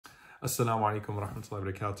Assalamu alaikum wa rahmatullahi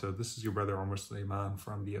wa barakatuh. This is your brother Omar Suleiman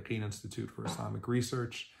from the Yaqeen Institute for Islamic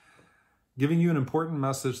Research, giving you an important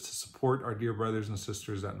message to support our dear brothers and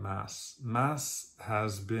sisters at MAS. MAS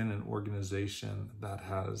has been an organization that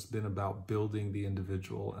has been about building the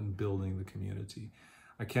individual and building the community.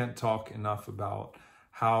 I can't talk enough about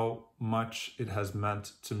how much it has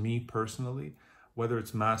meant to me personally, whether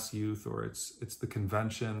it's MAS Youth or it's the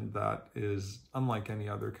convention that is unlike any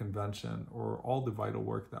other convention, or all the vital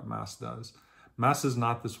work that MAS does. MAS is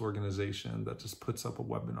not this organization that just puts up a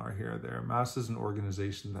webinar here or there. MAS is an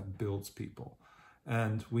organization that builds people.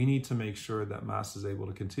 And we need to make sure that MAS is able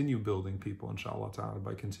to continue building people, inshallah ta'ala,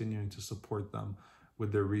 by continuing to support them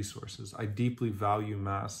with their resources. I deeply value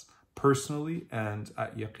MAS personally, and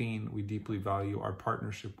at Yaqeen, we deeply value our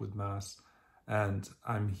partnership with MAS. And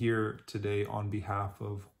I'm here today on behalf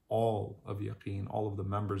of all of Yaqeen, all of the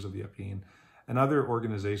members of Yaqeen, and other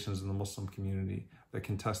organizations in the Muslim community that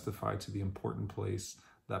can testify to the important place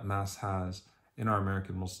that MAS has in our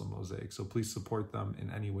American Muslim mosaic. So please support them in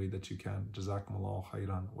any way that you can. Jazakumullahu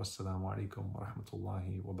khairan. Wassalamu alaikum wa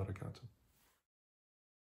rahmatullahi wa barakatuh.